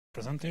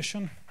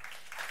presentation.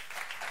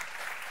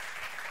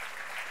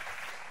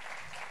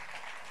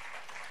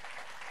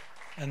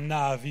 And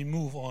now we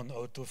move on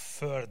to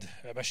third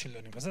machine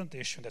learning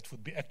presentation that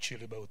would be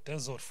actually about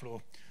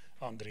TensorFlow.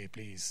 Andrie,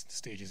 please, the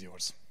stage is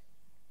yours.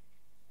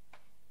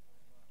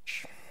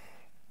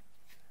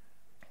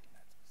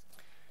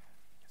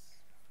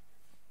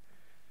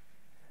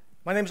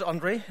 My name is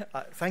Andrie.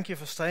 Thank you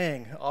for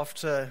staying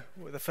after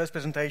the first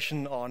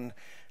presentation on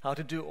how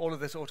to do all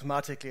of this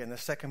automatically and the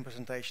second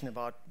presentation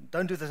about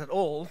don't do this at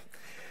all.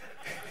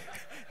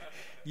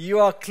 You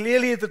are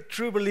clearly the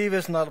true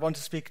believers and I want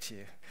to speak to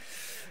you.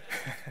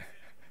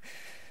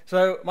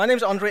 So my name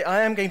is Andrie.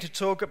 I am going to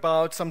talk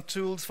about some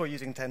tools for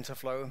using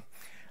TensorFlow.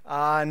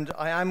 And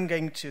I am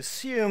going to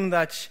assume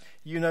that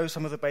you know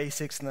some of the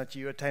basics and that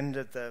you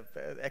attended the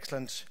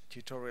excellent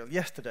tutorial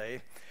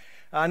yesterday.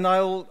 And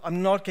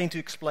I'm not going to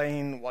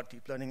explain what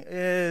deep learning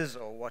is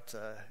or what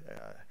a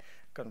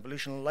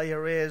convolutional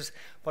layer is,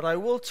 but I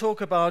will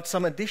talk about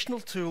some additional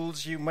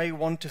tools you may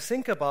want to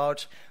think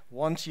about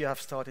once you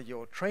have started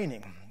your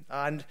training.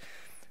 And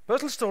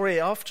personal story,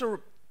 after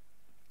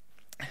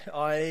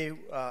I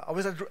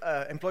was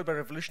employed by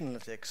Revolution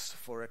Analytics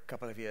for a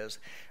couple of years,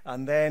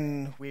 and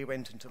then we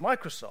went into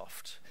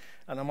Microsoft.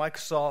 And a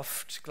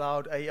Microsoft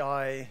Cloud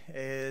AI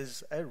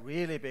is a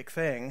really big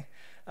thing,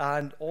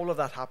 and all of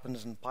that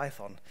happens in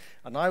Python.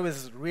 And I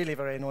was really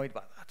very annoyed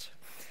by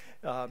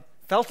that.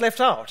 Felt left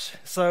out.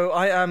 So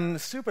I am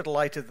super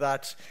delighted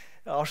that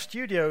our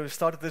studio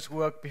started this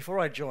work before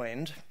I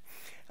joined.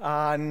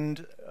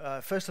 And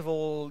first of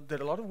all, did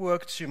a lot of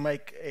work to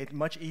make it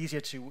much easier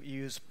to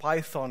use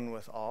Python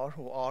with R,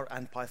 or R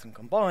and Python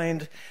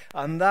combined.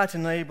 And that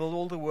enabled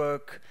all the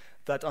work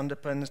that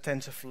underpins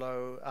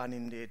TensorFlow and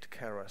indeed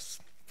Keras.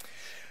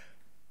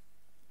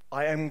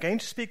 I am going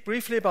to speak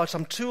briefly about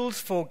some tools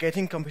for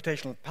getting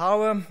computational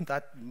power.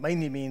 That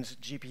mainly means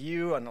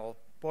GPU, and I'll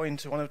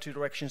point to one or two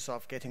directions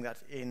of getting that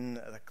in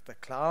the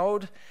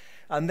cloud.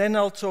 And then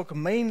I'll talk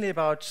mainly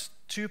about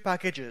two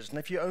packages. And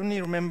if you only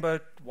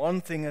remember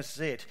one thing as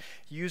it,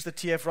 use the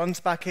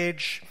tfruns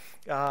package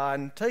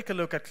and take a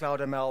look at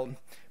CloudML.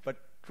 But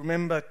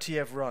remember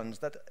tfruns.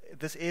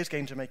 This is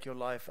going to make your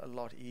life a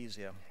lot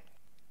easier.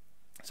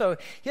 So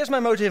here's my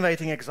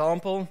motivating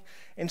example,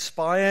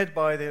 inspired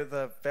by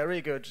the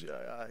very good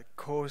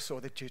course or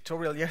the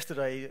tutorial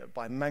yesterday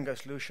by Mango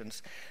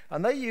Solutions.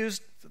 And they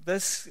used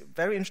this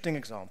very interesting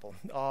example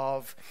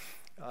of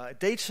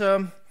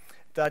data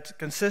that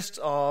consists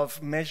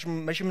of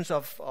measurements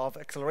of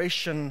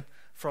acceleration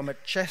from a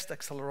chest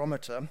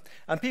accelerometer.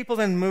 And people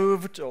then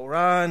moved or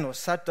ran or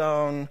sat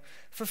down,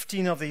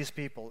 15 of these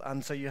people.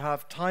 And so you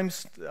have time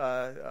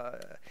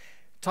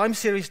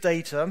series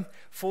data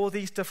for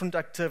these different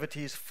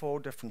activities for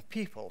different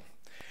people.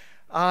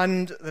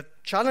 And the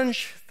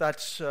challenge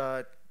that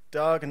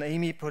Doug and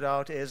Amy put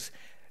out is,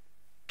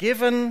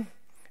 given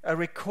a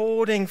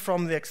recording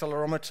from the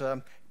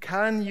accelerometer,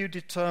 can you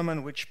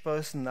determine which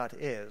person that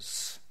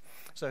is?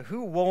 So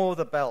who wore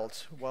the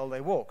belt while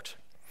they walked?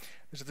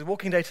 This is the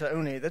walking data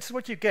only. This is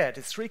what you get.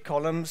 It's 3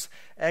 columns,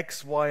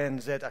 X, Y,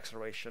 and Z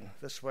acceleration.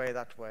 This way,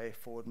 that way,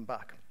 forward and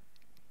back.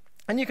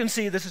 And you can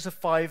see this is a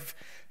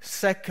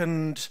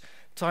 5-second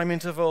time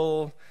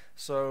interval.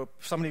 So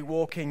somebody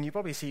walking, you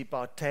probably see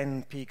about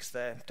 10 peaks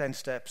there, 10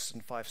 steps in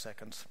 5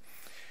 seconds.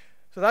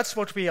 So that's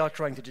what we are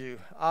trying to do.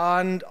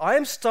 And I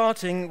am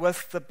starting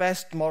with the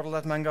best model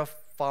that Mango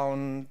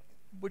found,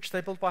 which they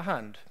built by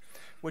hand,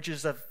 which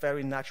is a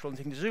very natural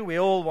thing to do. We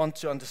all want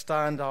to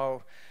understand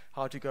how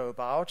to go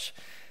about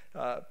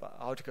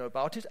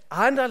it.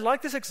 And I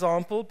like this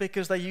example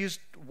because they used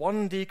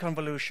 1D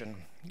convolution.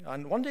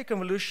 And 1D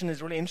convolution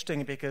is really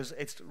interesting because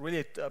it's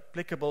really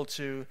applicable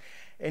to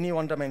any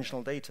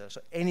one-dimensional data.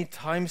 So any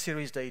time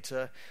series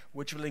data,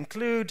 which will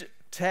include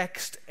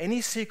text,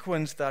 any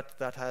sequence that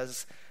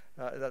is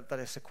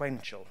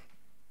sequential.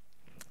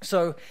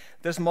 So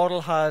this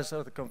model has,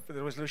 the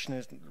resolution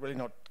is really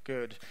not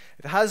good.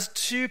 It has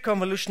 2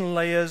 convolutional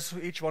layers,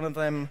 each one of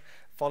them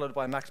followed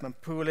by maximum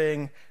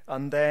pooling,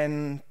 and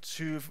then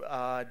 2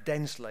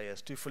 dense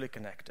layers, 2 fully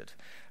connected.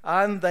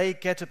 And they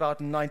get about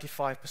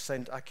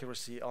 95%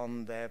 accuracy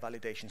on their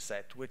validation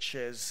set, which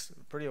is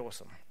pretty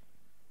awesome.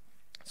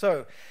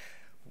 So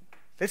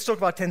let's talk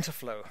about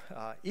TensorFlow.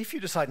 If you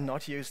decide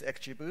not to use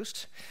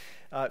XGBoost,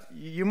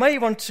 you may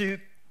want to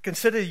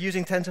consider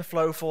using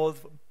TensorFlow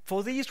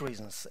for these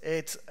reasons.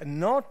 It's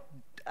not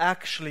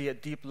actually a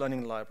deep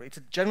learning library. It's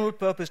a general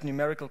purpose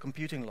numerical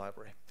computing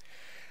library.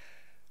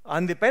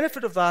 And the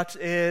benefit of that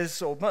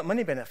is, or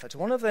many benefits.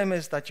 One of them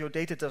is that your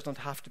data does not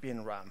have to be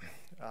in RAM.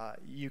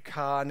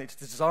 It's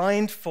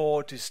designed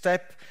to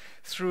step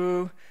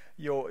through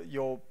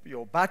your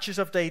batches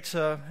of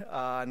data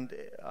and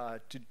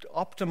to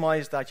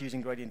optimize that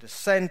using gradient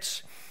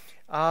descent.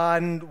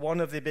 And one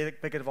of the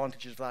big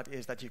advantages of that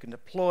is that you can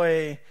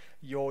deploy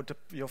your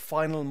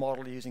final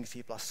model using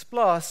C++,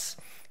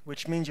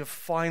 which means your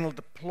final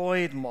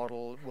deployed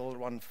model will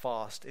run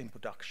fast in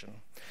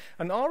production.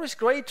 And R is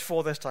great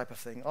for this type of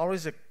thing. R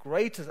is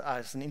great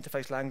as an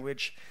interface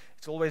language.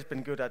 It's always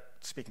been good at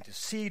speaking to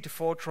C, to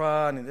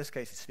Fortran. In this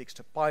case, it speaks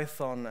to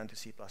Python and to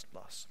C++.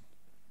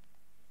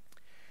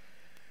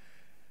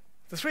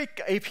 The three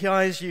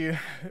APIs you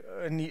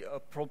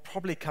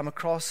probably come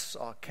across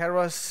are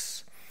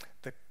Keras,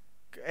 the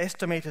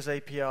Estimators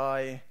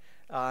API,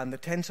 and the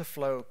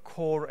TensorFlow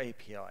Core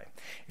API.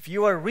 If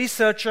you are a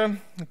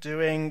researcher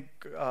doing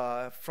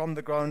from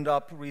the ground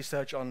up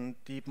research on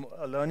deep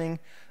learning,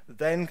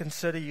 then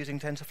consider using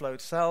TensorFlow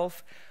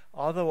itself.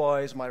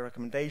 Otherwise, my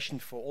recommendation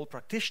for all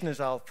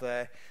practitioners out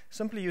there,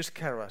 simply use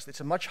Keras.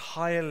 It's a much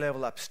higher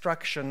level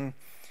abstraction,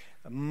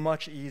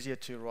 much easier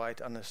to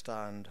write,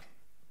 understand.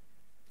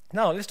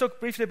 Now, let's talk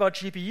briefly about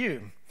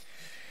GPU.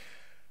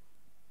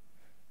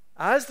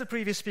 As the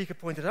previous speaker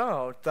pointed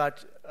out,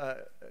 that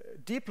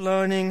deep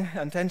learning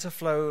and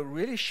TensorFlow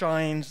really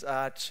shines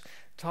at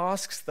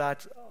tasks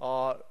that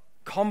are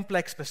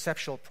complex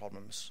perceptual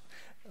problems.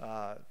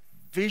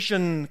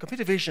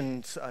 Computer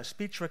vision,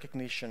 speech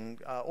recognition,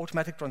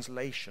 automatic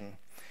translation.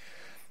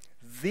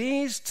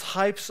 These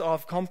types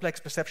of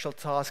complex perceptual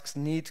tasks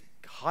need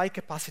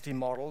high-capacity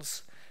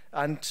models,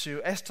 and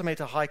to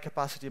estimate a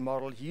high-capacity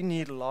model, you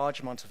need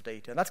large amounts of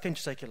data, and that's going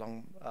to take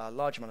a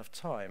large amount of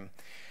time.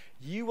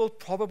 You will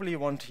probably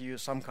want to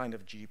use some kind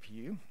of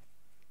GPU,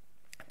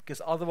 because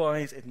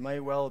otherwise it may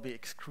well be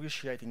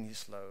excruciatingly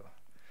slow.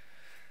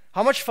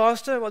 How much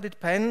faster? Well, it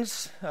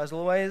depends, as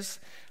always.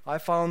 I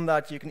found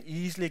that you can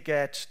easily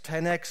get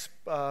 10x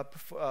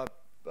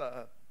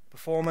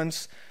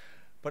performance,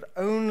 but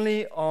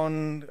only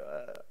on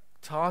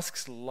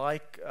tasks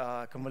like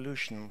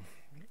convolution.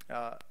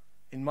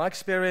 In my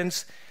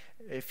experience,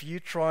 if you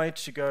try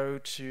to go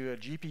to a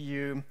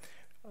GPU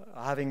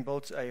having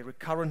built a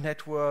recurrent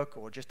network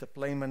or just a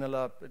plain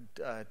vanilla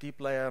deep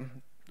layer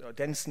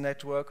dense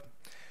network,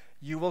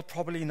 you will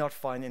probably not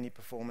find any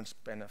performance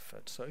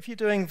benefit. So if you're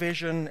doing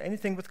vision,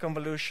 anything with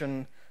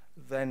convolution,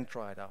 then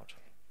try it out.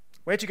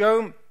 Where to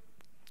go?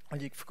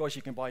 Well, of course,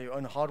 you can buy your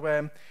own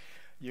hardware.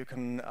 You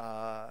can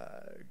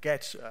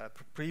get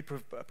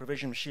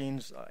pre-provisioned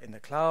machines in the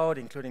cloud,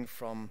 including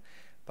from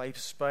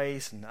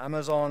Paperspace and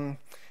Amazon.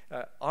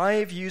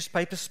 I've used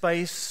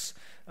Paperspace,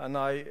 and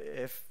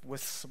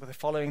with the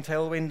following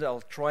tailwind,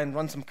 I'll try and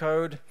run some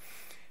code.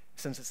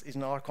 Since it's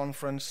in our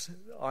conference,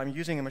 I'm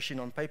using a machine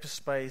on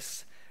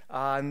Paperspace,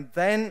 and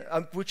then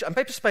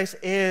Paperspace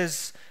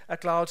is a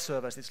cloud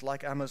service. It's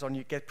like Amazon.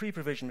 You get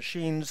pre-provisioned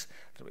machines.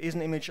 There is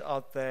an image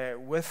out there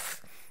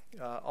with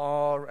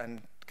R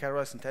and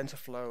Keras and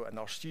TensorFlow and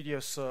our Studio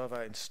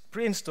server. It's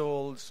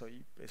pre-installed, so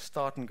you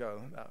start and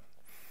go.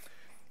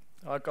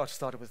 I got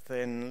started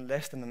within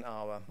less than an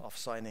hour of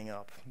signing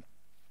up.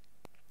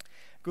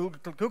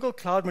 Google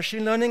Cloud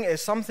Machine Learning is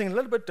something a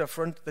little bit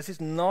different. This is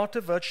not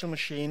a virtual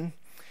machine.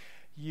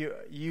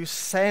 You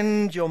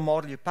send your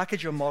model, you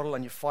package your model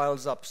and your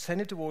files up,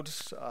 send it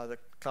towards the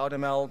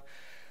CloudML.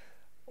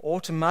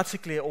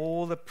 Automatically,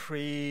 all the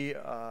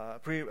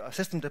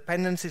system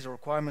dependencies or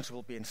requirements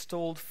will be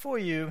installed for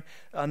you,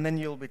 and then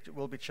you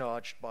will be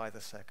charged by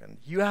the second.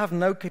 You have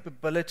no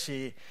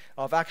capability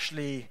of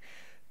actually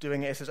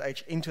doing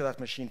SSH into that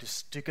machine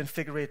to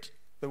configure it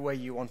the way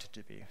you want it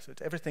to be. So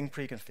it's everything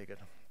pre-configured.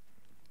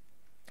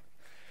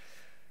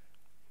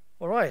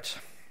 All right.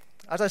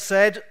 As I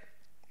said,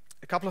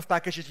 a couple of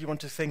packages you want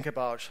to think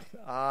about,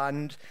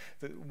 and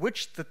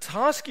the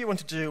task you want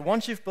to do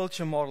once you've built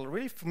your model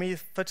really, for me,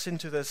 fits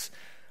into this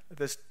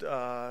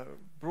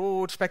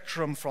broad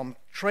spectrum from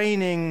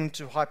training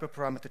to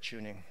hyperparameter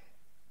tuning.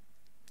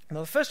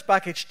 Now, the first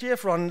package,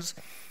 TF-Runs,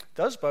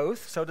 does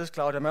both. So does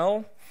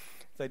CloudML.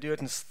 They do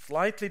it in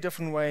slightly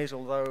different ways,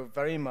 although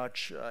very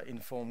much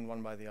informed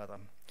one by the other.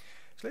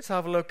 So let's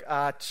have a look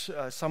at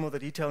some of the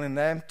detail in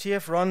there.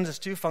 TF-Runs has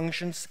two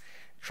functions: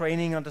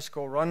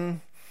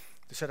 training_run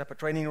to set up a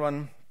training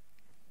run,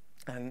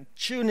 and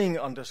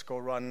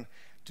tuning_run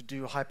to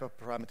do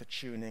hyperparameter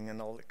tuning,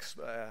 and I'll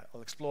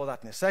explore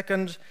that in a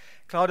second.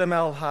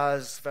 CloudML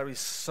has very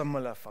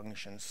similar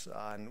functions,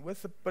 and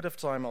with a bit of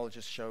time, I'll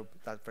just show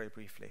that very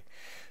briefly.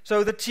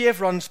 So the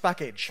TF-Runs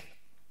package.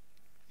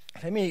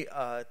 Let me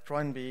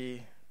try and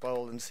be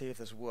bold and see if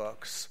this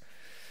works.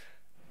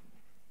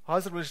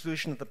 How's the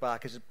resolution at the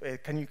back?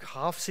 Can you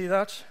half see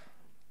that?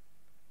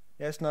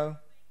 Yes, no?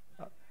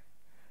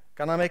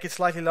 Can I make it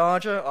slightly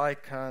larger? I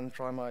can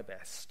try my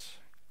best.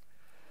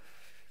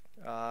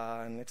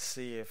 And let's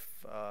see if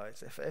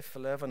it's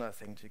F11, I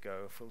think, to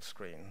go full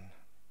screen.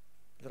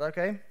 Is that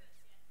okay?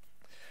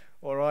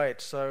 All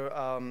right. So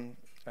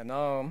and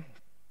now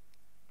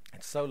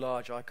it's so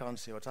large I can't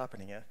see what's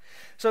happening here.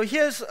 So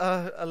here's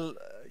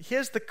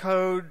the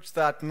code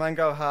that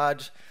Mango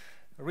had.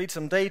 Read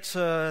some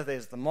data.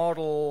 There's the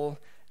model.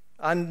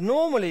 And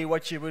normally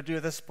what you would do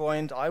at this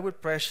point, I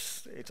would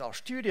press, it's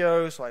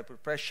RStudio, so I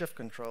would press Shift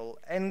Control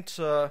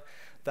Enter.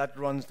 That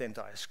runs the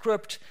entire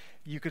script.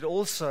 You could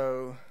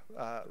also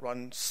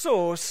run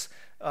source,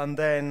 and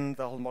then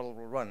the whole model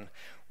will run.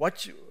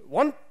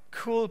 One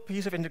cool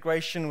piece of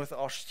integration with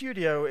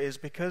RStudio is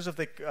because of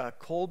the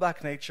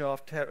callback nature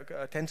of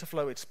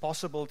TensorFlow, it's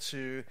possible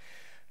to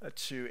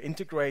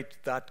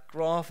integrate that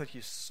graph that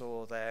you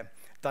saw there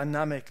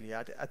dynamically.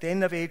 At the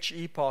end of each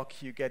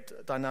epoch, you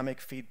get dynamic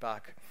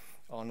feedback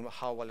on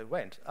how well it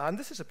went. And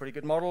this is a pretty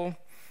good model.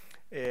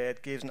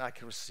 It gives an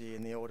accuracy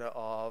in the order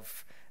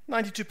of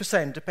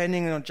 92%,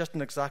 depending on just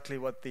on exactly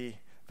what the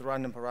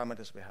random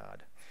parameters we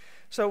had.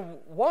 So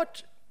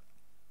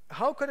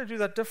how could I do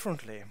that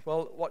differently?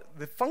 Well,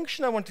 the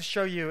function I want to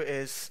show you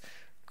is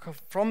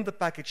from the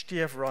package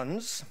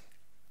tfruns.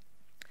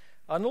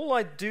 And all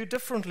I do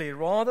differently,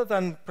 rather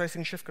than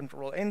pressing Shift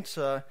Control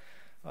Enter,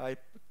 I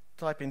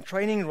type in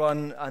training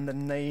run and the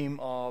name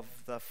of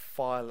the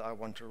file I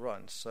want to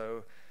run.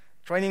 So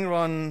training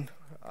run,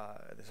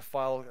 there's a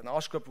file, an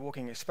R script,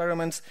 walking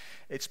experiments.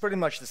 It's pretty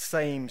much the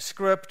same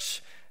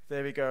script.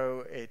 There we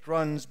go, it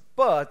runs.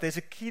 But there's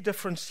a key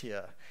difference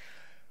here.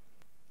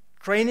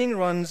 Training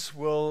runs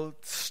will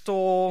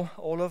store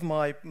all of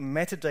my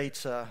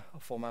metadata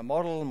for my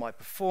model, my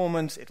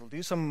performance. It'll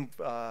do some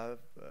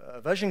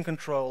version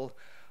control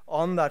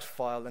on that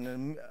file,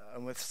 and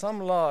with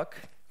some luck,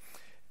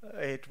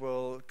 it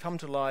will come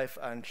to life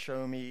and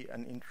show me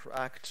an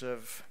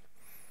interactive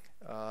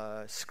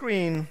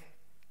screen,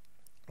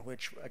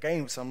 which,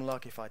 again, with some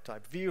luck, if I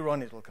type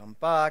vrun, it will come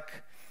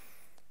back.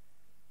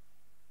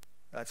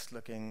 That's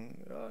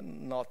looking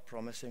not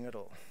promising at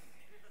all.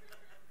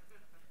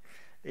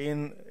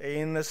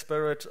 In the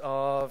spirit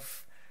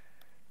of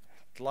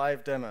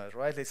live demos,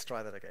 right? Let's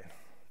try that again.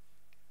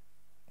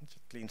 It's a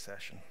clean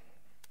session.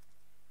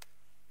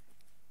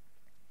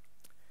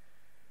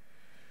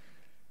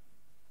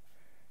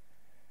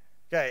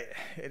 Okay,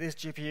 it is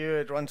GPU,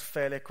 it runs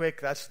fairly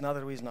quick. That's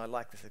another reason I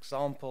like this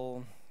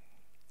example.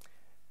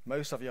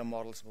 Most of your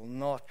models will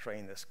not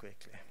train this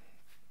quickly.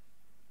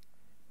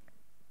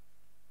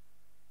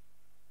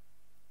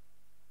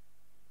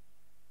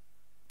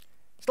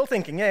 Still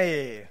thinking,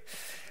 yay.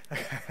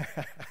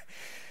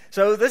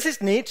 So this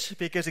is neat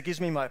because it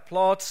gives me my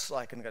plots.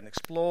 I can go and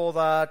explore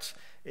that.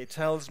 It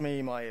tells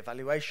me my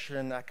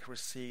evaluation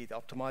accuracy, the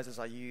optimizers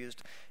I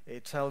used.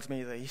 It tells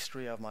me the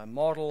history of my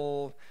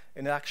model,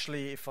 and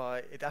actually,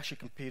 it actually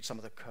computes some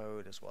of the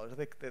code as well.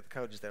 The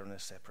code is there on a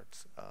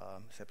separate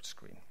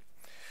screen.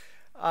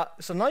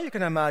 So now you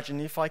can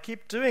imagine if I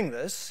keep doing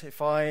this,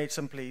 if I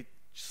simply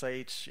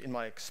say in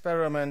my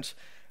experiment,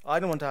 I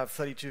don't want to have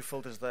 32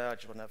 filters there, I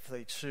just want to have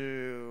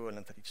 32 and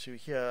then 32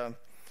 here,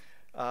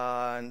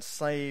 and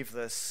save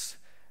this,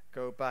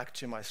 go back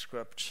to my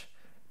script,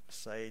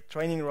 say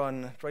training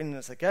run, train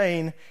this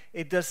again,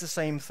 it does the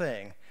same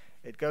thing.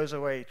 It goes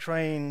away,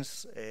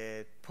 trains,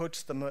 it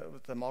puts the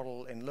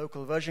model in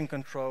local version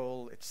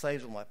control, it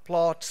saves all my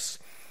plots,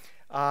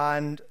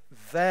 and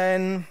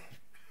then,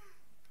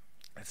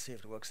 let's see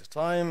if it works this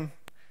time.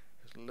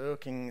 Just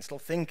looking, still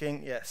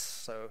thinking, yes.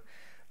 So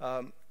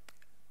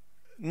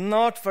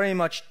not very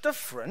much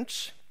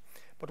different,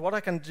 but what I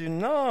can do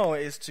now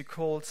is to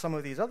call some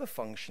of these other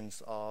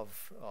functions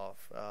of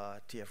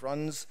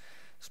tfruns,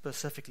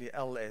 specifically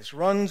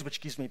lsruns,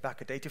 which gives me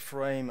back a data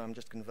frame. I'm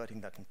just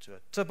converting that into a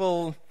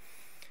tibble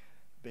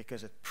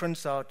because it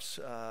prints out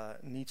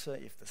neater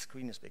if the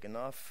screen is big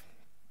enough.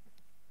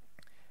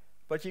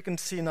 But you can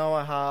see now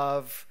I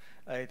have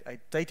a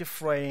data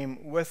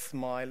frame with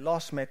my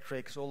loss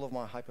metrics, all of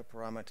my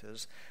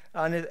hyperparameters,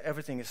 and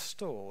everything is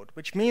stored,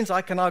 which means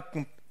I can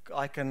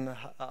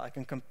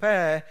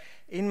compare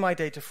in my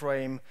data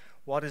frame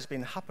what has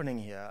been happening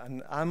here,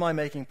 and am I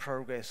making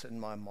progress in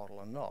my model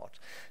or not.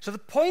 So the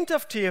point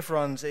of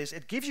tfruns is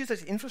it gives you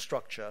this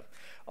infrastructure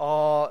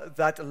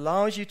that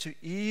allows you to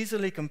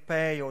easily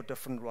compare your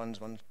different runs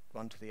one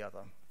to the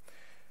other.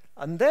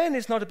 And then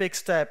it's not a big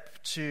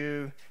step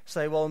to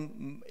say, well,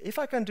 if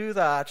I can do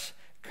that,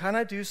 can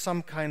I do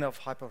some kind of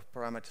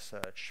hyperparameter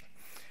search?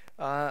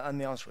 And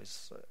the answer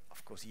is,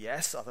 of course,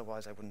 yes.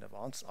 Otherwise, I wouldn't have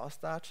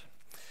asked that.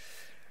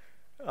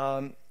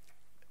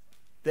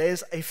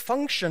 There's a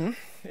function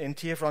in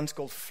tfruns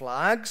called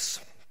flags.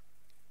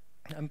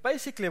 And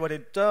basically what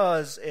it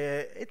does,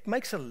 it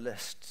makes a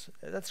list.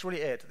 That's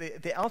really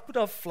it. The output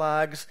of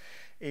flags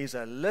is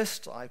a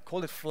list. I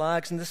call it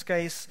flags in this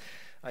case.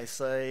 I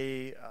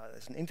say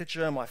there's an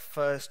integer. I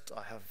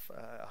have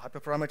a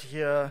hyperparameter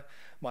here.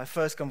 My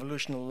first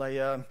convolutional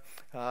layer,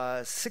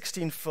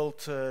 16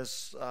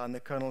 filters, and the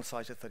kernel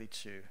size is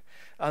 32.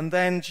 And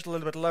then just a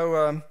little bit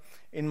lower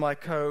in my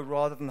code,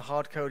 rather than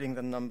hard coding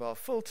the number of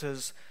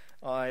filters,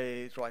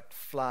 I write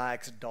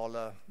flags,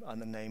 $,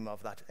 and the name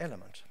of that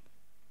element.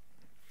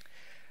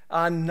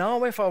 And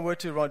now if I were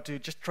to do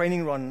just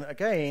training run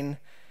again,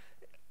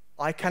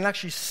 I can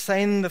actually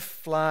send the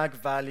flag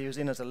values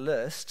in as a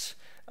list,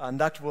 and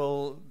that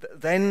will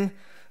then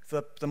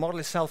the model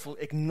itself will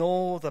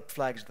ignore the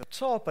flags at the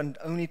top and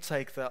only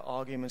take the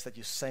arguments that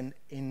you send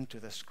into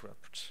the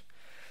script.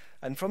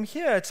 And from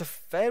here, it's a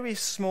very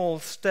small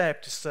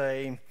step to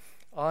say,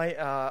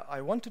 I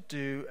want to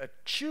do a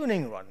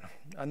tuning run.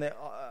 And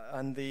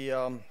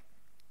the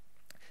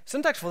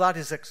syntax for that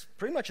is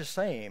pretty much the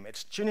same.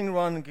 It's tuning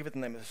run, give it the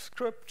name of the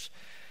script,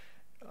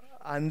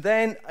 and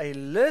then a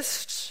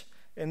list,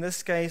 in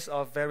this case,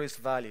 of various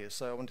values.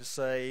 So I want to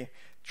say,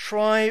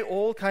 try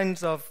all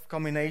kinds of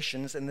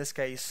combinations. In this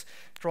case,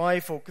 try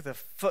for the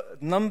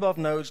number of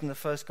nodes in the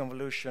first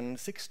convolution,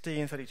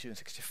 16, 32, and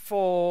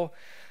 64.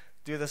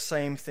 Do the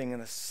same thing in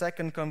the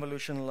second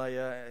convolution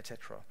layer,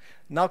 etc.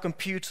 Now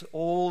compute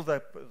all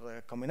the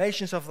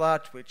combinations of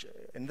that, which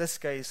in this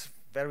case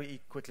very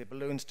quickly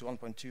balloons to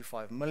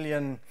 1.25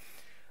 million.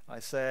 I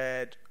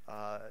said,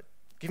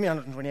 give me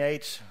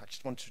 128. I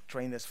just want to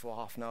train this for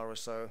half an hour or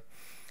so,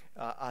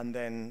 and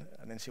then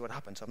see what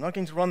happens. I'm not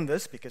going to run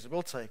this because it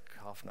will take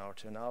half an hour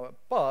to an hour,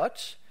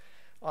 but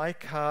I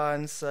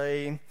can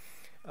say,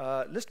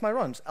 list my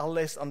runs,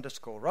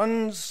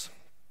 ls_runs.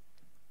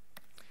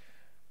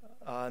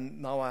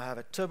 And now I have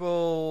a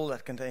table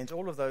that contains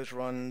all of those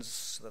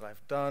runs that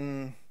I've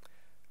done.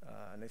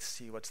 Let's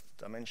see what's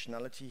the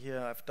dimensionality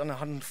here. I've done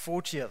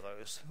 140 of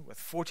those with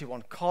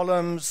 41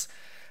 columns.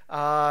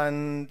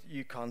 And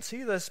you can't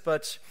see this,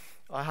 but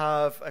I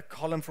have a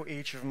column for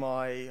each of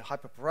my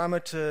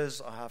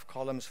hyperparameters. I have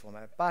columns for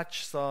my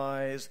batch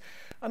size.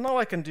 And now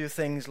I can do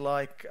things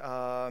like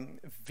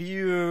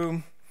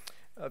view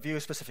a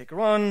specific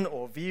run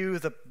or view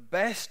the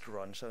best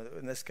run. So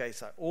in this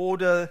case, I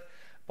order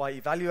by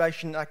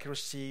evaluation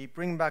accuracy,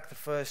 bring back the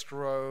first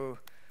row,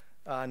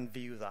 and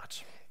view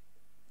that.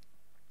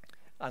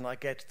 And I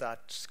get that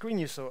screen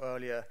you saw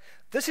earlier.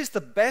 This is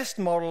the best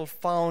model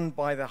found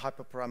by the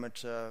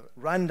hyperparameter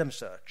random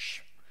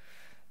search.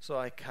 So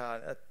I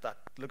can, that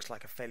looks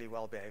like a fairly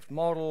well-behaved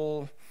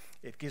model.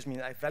 It gives me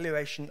an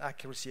evaluation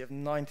accuracy of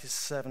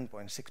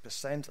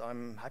 97.6%.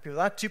 I'm happy with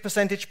that. 2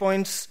 percentage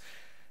points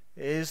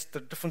is the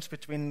difference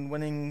between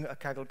winning a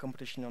Kaggle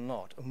competition or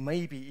not, or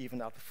maybe even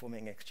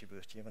outperforming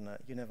XGBoost.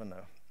 You never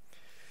know.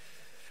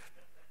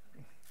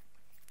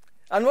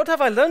 And what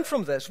have I learned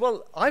from this?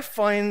 Well, I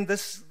find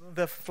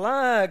the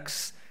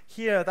flags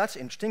here, that's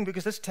interesting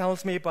because this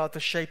tells me about the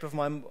shape of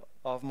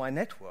my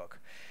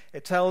network.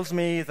 It tells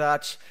me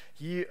that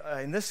you,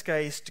 in this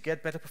case, to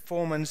get better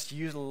performance,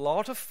 use a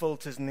lot of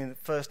filters in the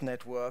first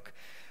network,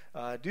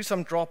 do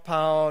some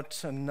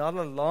dropout,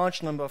 another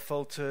large number of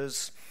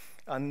filters,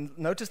 and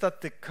notice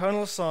that the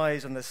kernel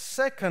size in the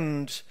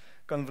second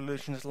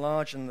convolution is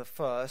larger than the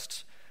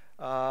first,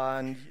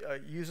 and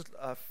use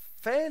a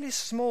fairly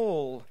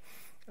small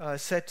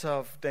set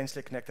of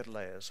densely connected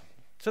layers.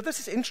 So this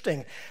is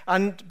interesting,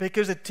 and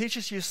because it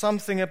teaches you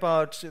something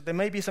about, there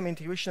may be some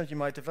intuition that you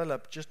might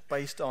develop just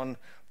based on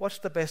what's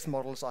the best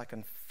models I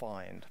can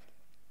find.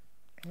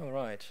 All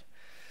right.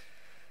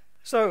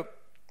 So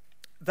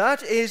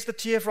that is the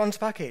TF-runs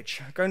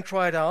package. Go and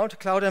try it out.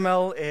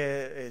 CloudML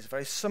is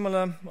very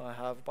similar. I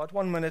have about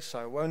 1 minute, so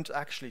I won't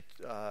actually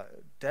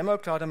demo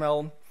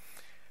CloudML.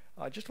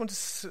 I just want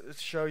to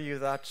show you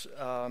that,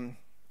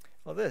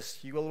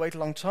 you will wait a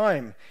long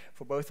time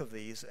for both of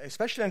these,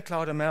 especially in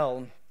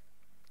CloudML.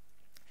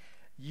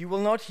 You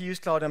will not use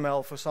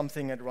CloudML for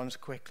something that runs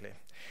quickly.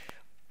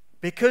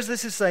 Because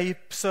this is a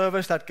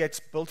service that gets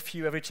built for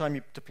you every time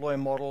you deploy a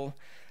model,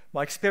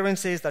 my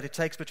experience is that it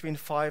takes between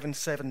 5 and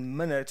 7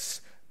 minutes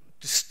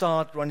to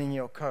start running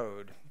your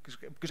code.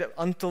 Because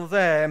until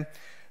there,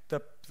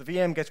 the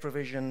VM gets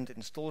provisioned, it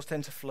installs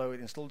TensorFlow, it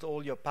installs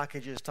all your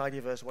packages,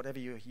 tidyverse, whatever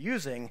you're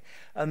using,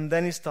 and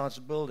then it starts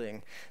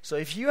building. So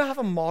if you have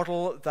a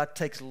model that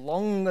takes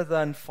longer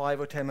than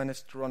 5 or 10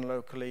 minutes to run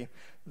locally,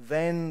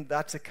 then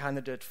that's a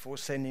candidate for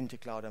sending to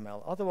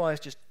CloudML. Otherwise,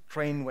 just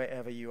train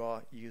wherever you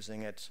are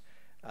using it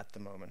at the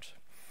moment.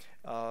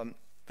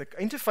 The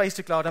interface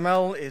to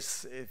CloudML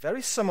is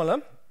very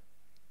similar.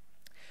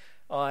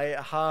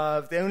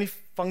 The only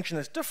function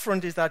that's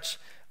different is that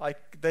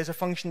there's a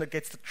function that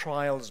gets the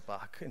trials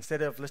back.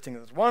 Instead of listing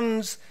as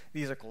runs,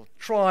 these are called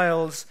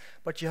trials,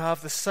 but you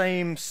have the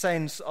same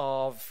sense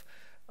of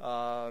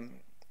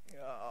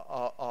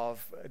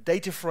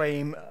data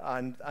frame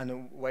and a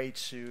way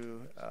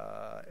to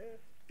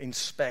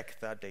inspect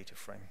that data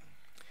frame.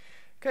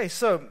 Okay,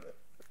 so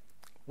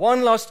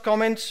one last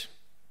comment.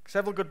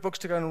 Several good books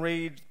to go and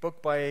read.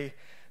 Book by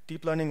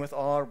Deep Learning with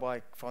R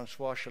by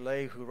Francois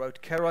Chalet, who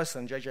wrote Keras,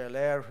 and J.J.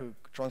 Allaire, who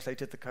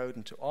translated the code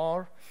into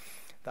R.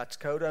 That's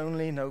code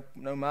only, no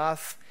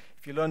math.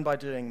 If you learn by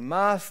doing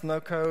math, no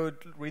code,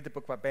 read the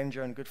book by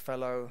Benja and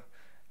Goodfellow.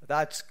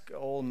 That's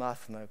all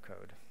math, no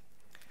code.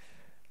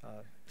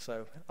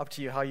 So up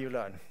to you how you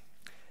learn.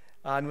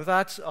 And with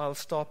that, I'll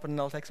stop and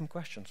I'll take some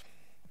questions.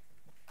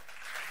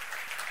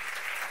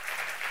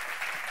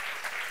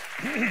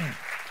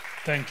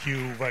 Thank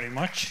you very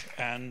much.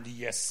 And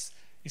yes,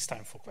 it's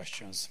time for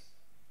questions.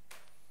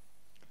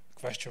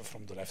 Question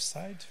from the left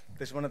side.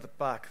 There's one at the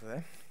back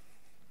there.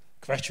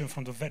 Question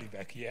from the very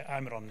back. Yeah,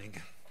 I'm running.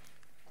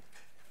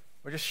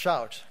 Or just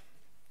shout.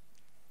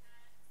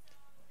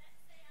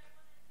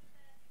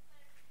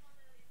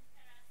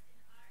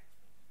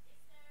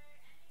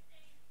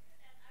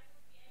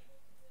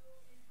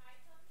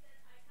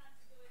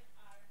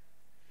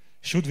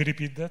 Should we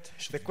repeat that?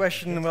 The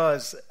question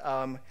was,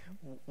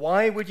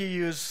 why would you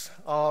use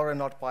R and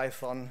not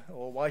Python,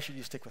 or why should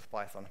you stick with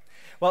Python?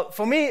 Well,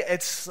 for me,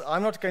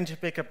 I'm not going to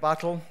pick a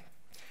battle.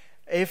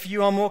 If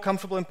you are more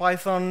comfortable in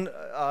Python,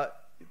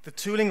 the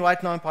tooling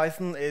right now in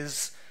Python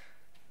is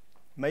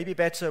maybe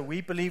better.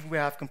 We believe we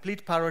have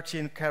complete parity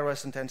in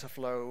Keras and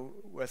TensorFlow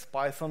with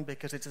Python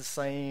because it's the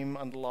same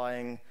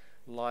underlying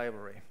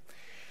library.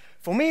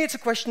 For me, it's a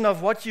question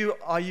of what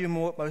are you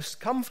most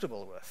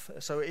comfortable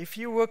with. So if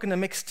you work in a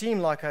mixed team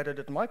like I did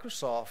at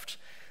Microsoft,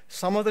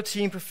 some of the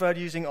team preferred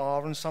using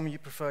R and some of you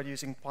preferred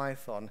using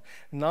Python.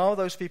 Now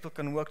those people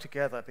can work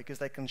together because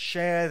they can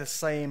share the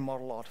same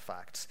model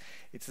artifacts.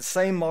 It's the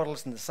same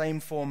models in the same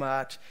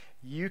format.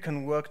 You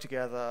can work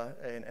together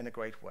in a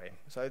great way.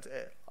 So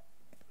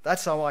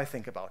that's how I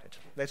think about it.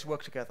 Let's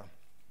work together.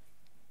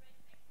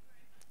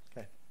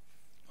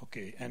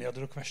 Okay, any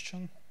other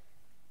question?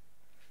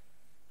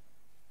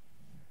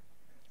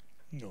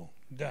 No.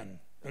 Then,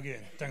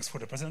 again, thanks for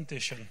the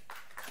presentation.